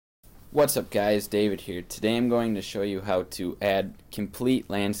What's up guys, David here. Today I'm going to show you how to add complete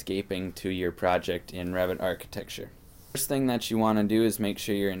landscaping to your project in Revit architecture. First thing that you want to do is make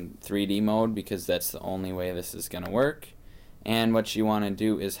sure you're in 3D mode because that's the only way this is going to work. And what you want to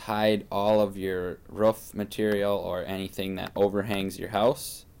do is hide all of your roof material or anything that overhangs your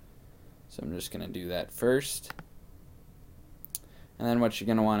house. So I'm just going to do that first. And then what you're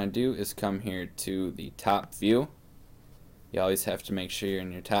going to want to do is come here to the top view. You always have to make sure you're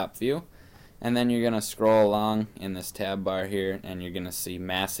in your top view. And then you're going to scroll along in this tab bar here and you're going to see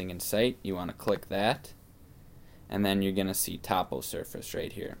massing in site. You want to click that. And then you're going to see Toposurface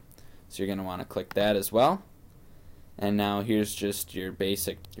right here. So you're going to want to click that as well. And now here's just your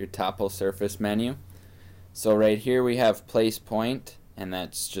Toposurface menu. So right here we have place point, and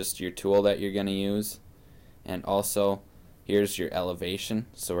that's just your tool that you're going to use. And also here's your elevation,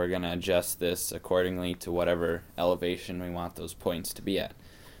 so we're going to adjust this accordingly to whatever elevation we want those points to be at.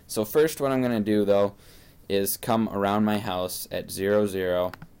 So first what I'm going to do though is come around my house at 0,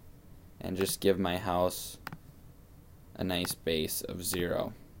 0 and just give my house a nice base of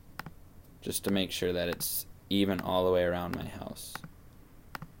 0 just to make sure that it's even all the way around my house,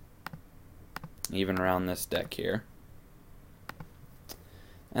 even around this deck here.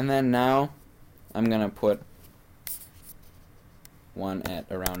 And then now I'm going to put one at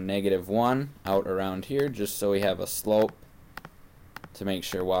around -1 out around here just so we have a slope to make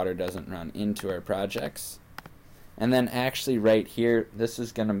sure water doesn't run into our projects. And then actually right here, this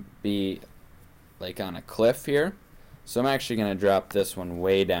is going to be like on a cliff here, so I'm actually going to drop this one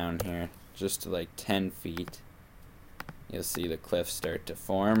way down here just to like 10 feet. You'll see the cliff start to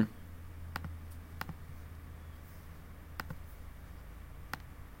form.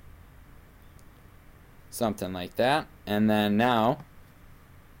 Something like that. And then now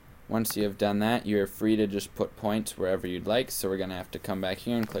once you have done that, you're free to just put points wherever you'd like. So we're gonna have to come back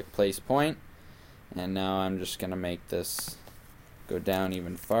here and click place point, and now I'm just gonna make this go down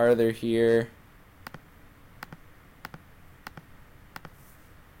even farther here.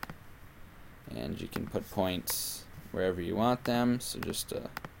 And you can put points wherever you want them, so just a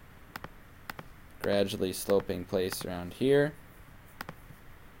gradually sloping place around here.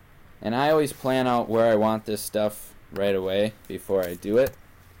 And I always plan out where I want this stuff right away before I do it.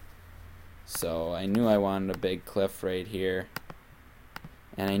 So I knew I wanted a big cliff right here.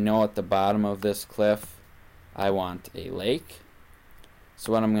 And I know at the bottom of this cliff I want a lake.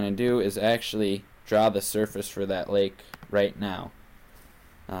 So what I'm going to do is actually draw the surface for that lake right now.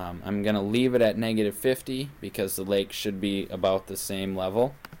 I'm going to leave it at -50 because the lake should be about the same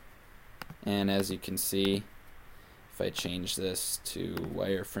level. And as you can see, if I change this to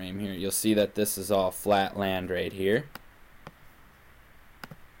wireframe here, you'll see that this is all flat land right here.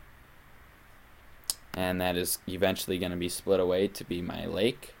 And that is eventually going to be split away to be my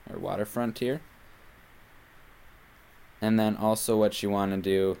lake or waterfront here. And then also what you want to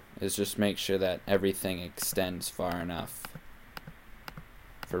do is just make sure that everything extends far enough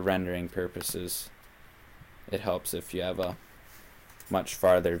for rendering purposes. It helps if you have a much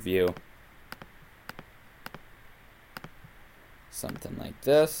farther view. Something like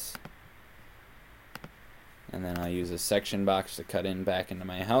this. And then I'll use a section box to cut in back into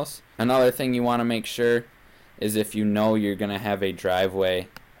my house. Another thing you want to make sure is if you know you're going to have a driveway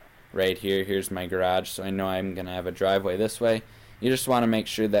right here. Here's my garage, so I know I'm going to have a driveway this way. You just want to make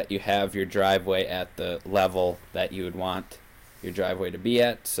sure that you have your driveway at the level that you would want your driveway to be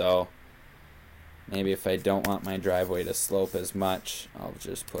at. So maybe if I don't want my driveway to slope as much, I'll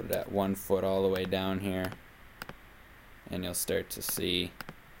just put it at 1 foot all the way down here. And you'll start to see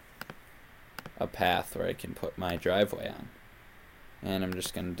a path where I can put my driveway on. And I'm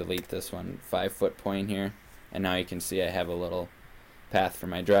just going to delete this 5 foot point here, and now you can see I have a little path for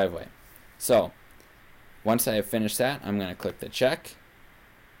my driveway. So once I have finished that, I'm going to click the check,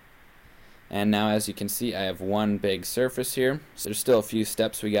 and now as you can see I have one big surface here. So there's still a few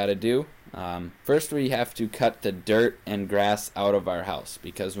steps we got to do. First we have to cut the dirt and grass out of our house,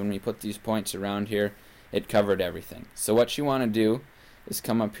 because when we put these points around here it covered everything. So what you want to do is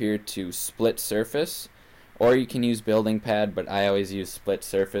come up here to split surface, or you can use building pad, but I always use split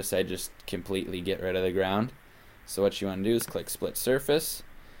surface. I just completely get rid of the ground. So what you want to do is click split surface,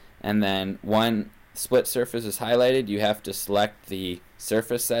 and then when split surface is highlighted, you have to select the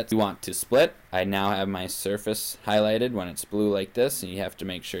surface that you want to split. I now have my surface highlighted when it's blue like this, and you have to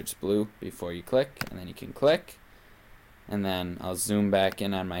make sure it's blue before you click, and then you can click. And then I'll zoom back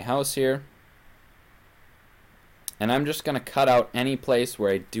in on my house here. And I'm just going to cut out any place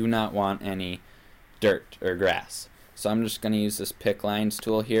where I do not want any dirt or grass. So I'm just going to use this pick lines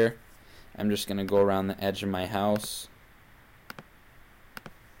tool here. I'm just going to go around the edge of my house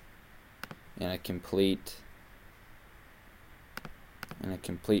in a complete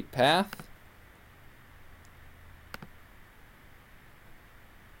path.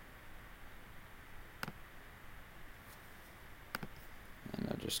 And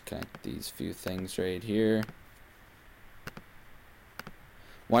I'll just connect these few things right here.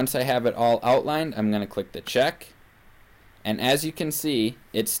 Once I have it all outlined, I'm going to click the check. And as you can see,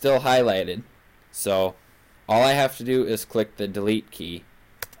 it's still highlighted. So all I have to do is click the delete key.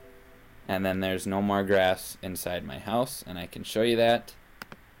 And then there's no more grass inside my house. And I can show you that.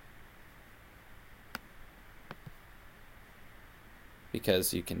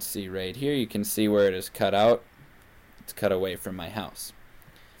 Because you can see right here, you can see where it is cut out. It's cut away from my house.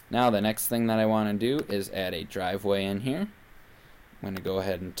 Now the next thing that I want to do is add a driveway in here. I'm going to go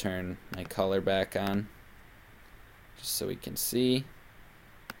ahead and turn my color back on, just so we can see.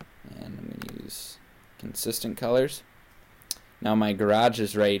 And I'm going to use consistent colors. Now my garage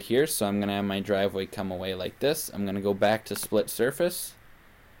is right here, so I'm going to have my driveway come away like this. I'm going to go back to split surface.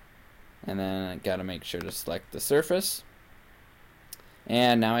 And then I got to make sure to select the surface.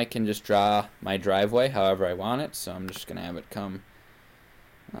 And now I can just draw my driveway however I want it. So I'm just going to have it come.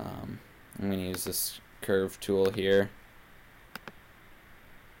 I'm going to use this curve tool here,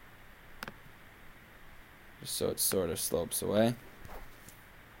 just so it sort of slopes away.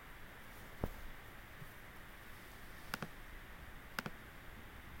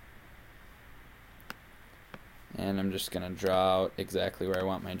 And I'm just going to draw out exactly where I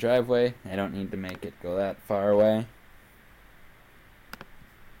want my driveway. I don't need to make it go that far away.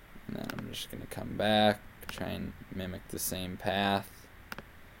 And then I'm just going to come back, try and mimic the same path,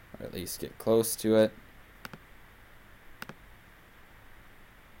 or at least get close to it.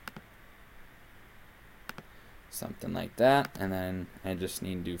 Something like that. And then I just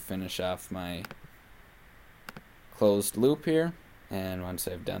need to finish off my closed loop here. And once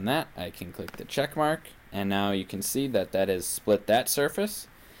I've done that, I can click the check mark. And now you can see that that has split that surface.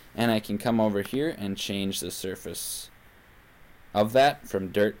 And I can come over here and change the surface of that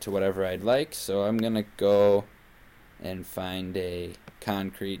from dirt to whatever I'd like. So I'm going to go and find a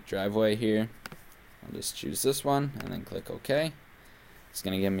concrete driveway here. I'll just choose this one and then click OK. It's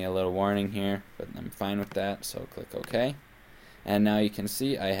going to give me a little warning here, but I'm fine with that, so click OK. And now you can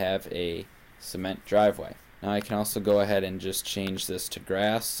see I have a cement driveway. Now I can also go ahead and just change this to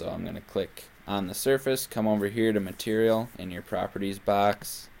grass, so I'm going to click on the surface, come over here to material in your properties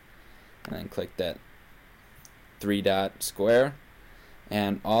box, and then click that 3-dot square.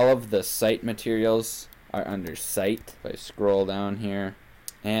 And all of the site materials are under site. If I scroll down here,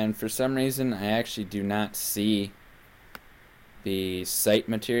 and for some reason I actually do not see the site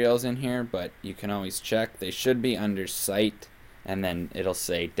materials in here, but you can always check. They should be under site, and then it'll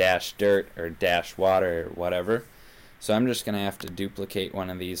say dash dirt or dash water or whatever. So I'm just going to have to duplicate one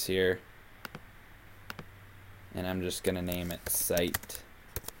of these here, and I'm just going to name it site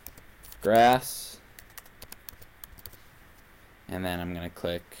grass. And then I'm going to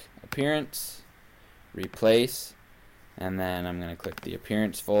click appearance, replace, and then I'm going to click the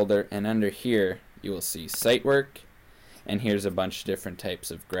appearance folder, and under here you will see site work. And here's a bunch of different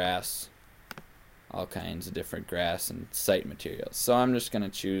types of grass, all kinds of different grass and site materials. So I'm just going to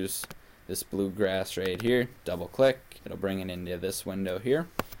choose this blue grass right here, double click, it'll bring it into this window here.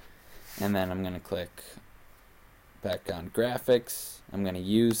 And then I'm going to click back on graphics, I'm going to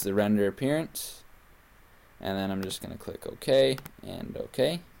use the render appearance, and then I'm just going to click OK and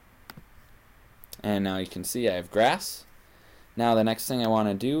OK. And now you can see I have grass. Now the next thing I want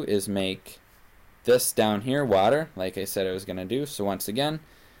to do is make this down here water, like I said I was going to do. So once again,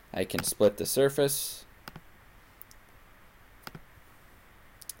 I can split the surface.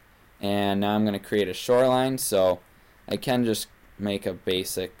 And now I'm going to create a shoreline. So I can just make a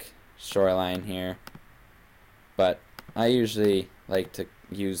basic shoreline here, but I usually like to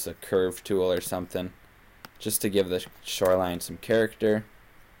use a curve tool or something just to give the shoreline some character.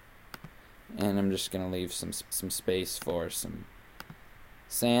 And I'm just going to leave some space for some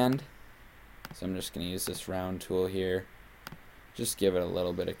sand. So I'm just going to use this round tool here, just give it a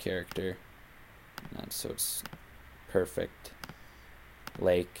little bit of character, not so it's perfect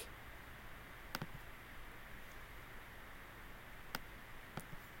lake.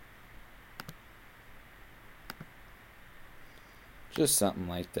 Just something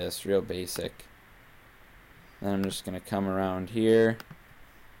like this, real basic. Then I'm just going to come around here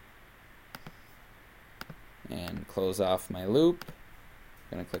and close off my loop.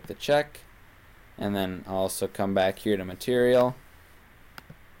 I'm going to click the check. And then I'll also come back here to material.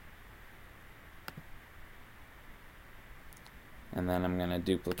 And then I'm going to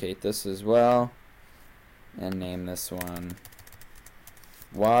duplicate this as well and name this one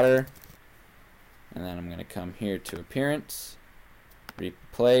water. And then I'm going to come here to Appearance,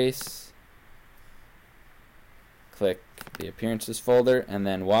 Replace, click the Appearances folder, and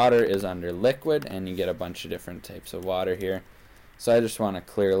then Water is under Liquid, and you get a bunch of different types of water here. So I just want a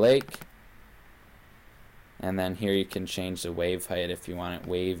clear lake. And then here you can change the wave height if you want it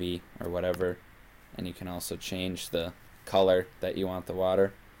wavy or whatever. And you can also change the color that you want the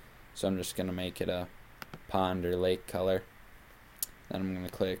water. So I'm just going to make it a pond or lake color. Then I'm going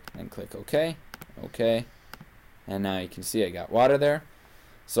to click OK. OK. And now you can see I got water there.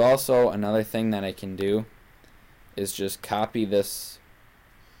 So also another thing that I can do is just copy this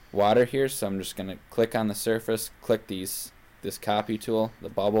water here. So I'm just going to click on the surface, click this copy tool, the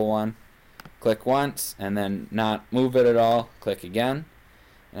bubble one. Click once and then not move it at all. Click again.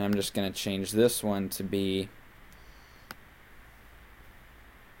 And I'm just going to change this one to be,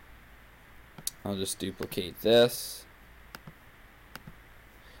 I'll just duplicate this.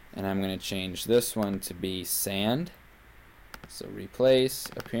 And I'm going to change this one to be sand. So replace,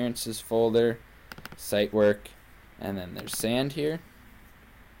 appearances folder, site work, and then there's sand here.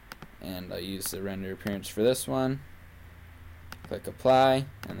 And I'll use the render appearance for this one. Click apply,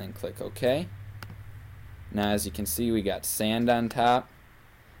 and then click OK. Now as you can see, we got sand on top.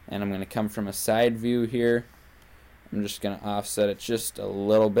 And I'm going to come from a side view here. I'm just going to offset it just a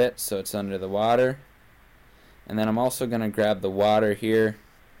little bit so it's under the water. And then I'm also going to grab the water here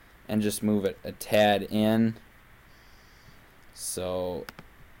and just move it a tad in. So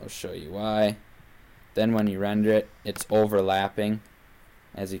I'll show you why. Then when you render it, it's overlapping,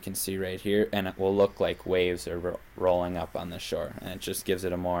 as you can see right here, and it will look like waves are rolling up on the shore, and it just gives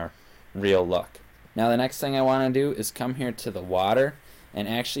it a more real look. Now the next thing I want to do is come here to the water, and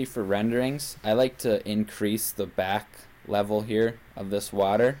actually for renderings I like to increase the back level here of this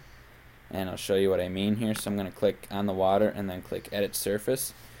water, and I'll show you what I mean here. So I'm going to click on the water and then click Edit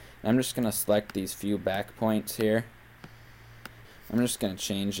Surface. And I'm just going to select these few back points here. I'm just going to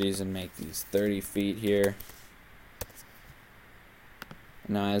change these and make these 30 feet here.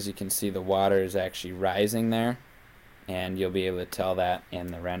 Now as you can see, the water is actually rising there, and you'll be able to tell that in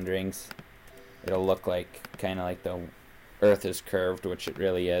the renderings. It'll look like kind of like the earth is curved, which it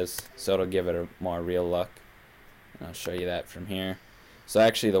really is, so it'll give it a more real look. And I'll show you that from here. So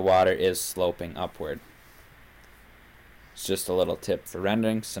actually the water is sloping upward. It's just a little tip for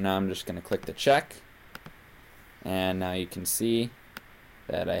rendering. So now I'm just going to click the check, and now you can see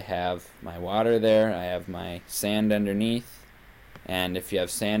that I have my water there, I have my sand underneath, and if you have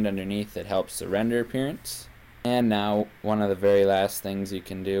sand underneath, it helps the render appearance. And now one of the very last things you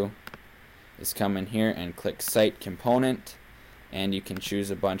can do is come in here and click Site Component, and you can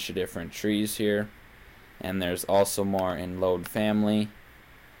choose a bunch of different trees here, and there's also more in Load Family.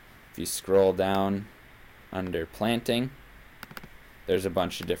 If you scroll down under Planting, there's a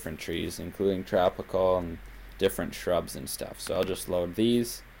bunch of different trees, including tropical and different shrubs and stuff. So I'll just load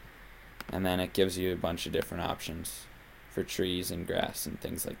these, and then it gives you a bunch of different options for trees and grass and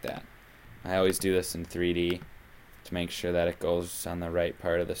things like that. I always do this in 3D to make sure that it goes on the right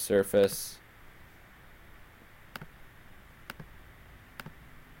part of the surface.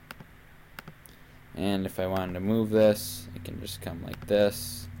 And if I wanted to move this, I can just come like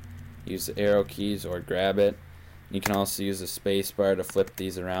this, use the arrow keys or grab it. You can also use the space bar to flip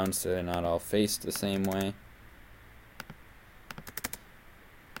these around so they're not all faced the same way.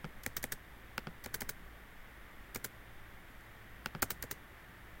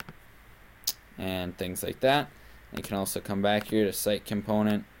 And things like that. You can also come back here to Site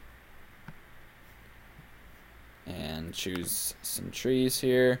Component and choose some trees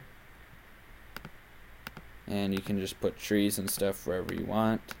here. And you can just put trees and stuff wherever you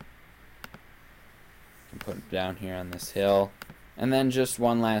want. You can put it down here on this hill. And then just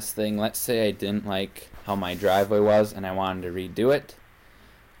one last thing. Let's say I didn't like how my driveway was and I wanted to redo it.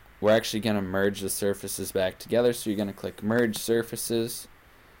 We're actually going to merge the surfaces back together. So you're going to click Merge Surfaces.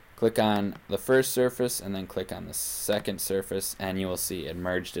 Click on the first surface and then click on the second surface, and you will see it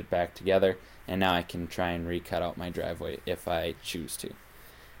merged it back together. And now I can try and recut out my driveway if I choose to.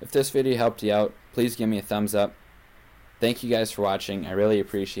 If this video helped you out, please give me a thumbs up. Thank you guys for watching. I really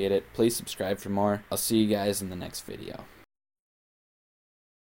appreciate it. Please subscribe for more. I'll see you guys in the next video.